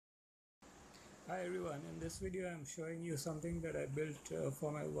Hi everyone, in this video I'm showing you something that I built for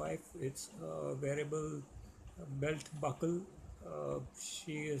my wife. It's a wearable belt buckle.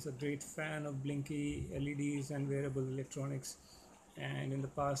 She is a great fan of Blinky LEDs and wearable electronics, and in the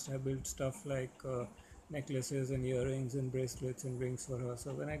past I built stuff like necklaces and earrings and bracelets and rings for her.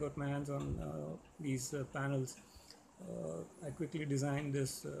 So when I got my hands on these panels, I quickly designed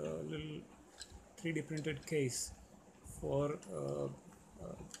this little 3D printed case for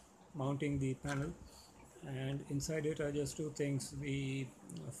mounting the panel, and inside it are just two things: the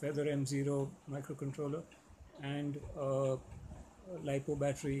Feather M0 microcontroller and a LiPo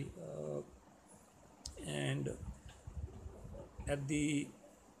battery, and at the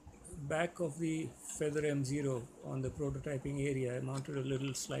back of the Feather M0 on the prototyping area I mounted a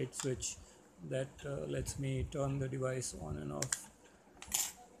little slide switch that lets me turn the device on and off,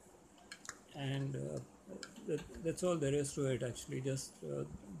 and that's all there is to it actually. Just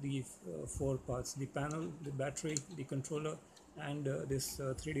the four parts: the panel, the battery, the controller, and this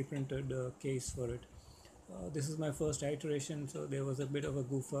 3D printed case for it. This is my first iteration, so there was a bit of a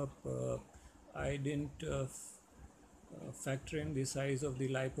goof up. I didn't factor in the size of the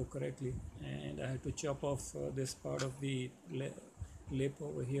LiPo correctly, and I had to chop off this part of the lip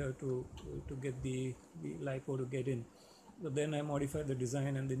over here to get the LiPo to get in. But then I modified the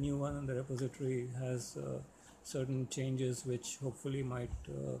design, and the new one in the repository has certain changes which hopefully might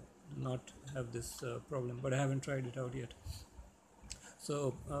not have this problem, but I haven't tried it out yet.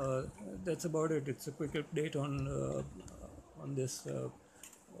 So that's about it. It's a quick update on this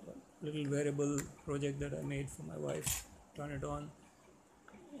little wearable project that I made for my wife. Turn it on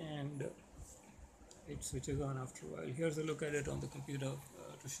and it switches on after a while. Here's a look at it on the computer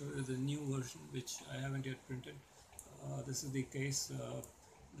to show you the new version, which I haven't yet printed. This is the case.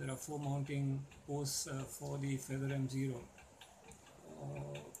 There are 4 mounting posts for the Feather M0.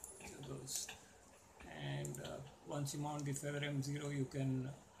 Here goes. And once you mount the Feather M0, you can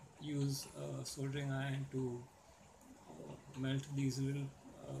use a soldering iron to melt these little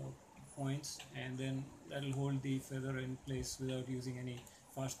points, and then that will hold the feather in place without using any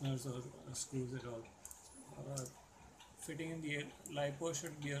fasteners or screws at all. Fitting in the LiPo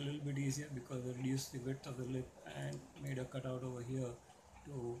should be a little bit easier because I reduced the width of the lip and made a cutout over here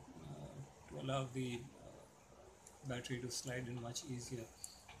to allow the battery to slide in much easier.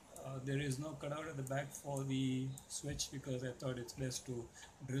 There is no cutout at the back for the switch because I thought it's best to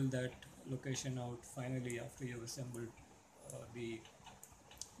drill that location out finally after you've assembled the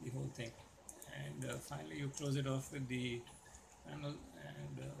whole thing. And finally you close it off with the panel,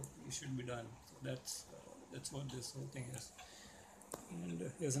 and you should be done. So that's what this whole thing is.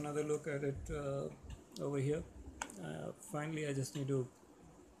 And here's another look at it over here. Finally I just need to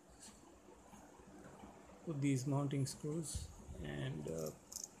put these mounting screws, and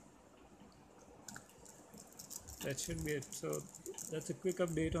that should be it. So that's a quick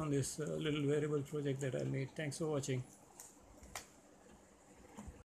update on this little wearable project that I made. Thanks for watching.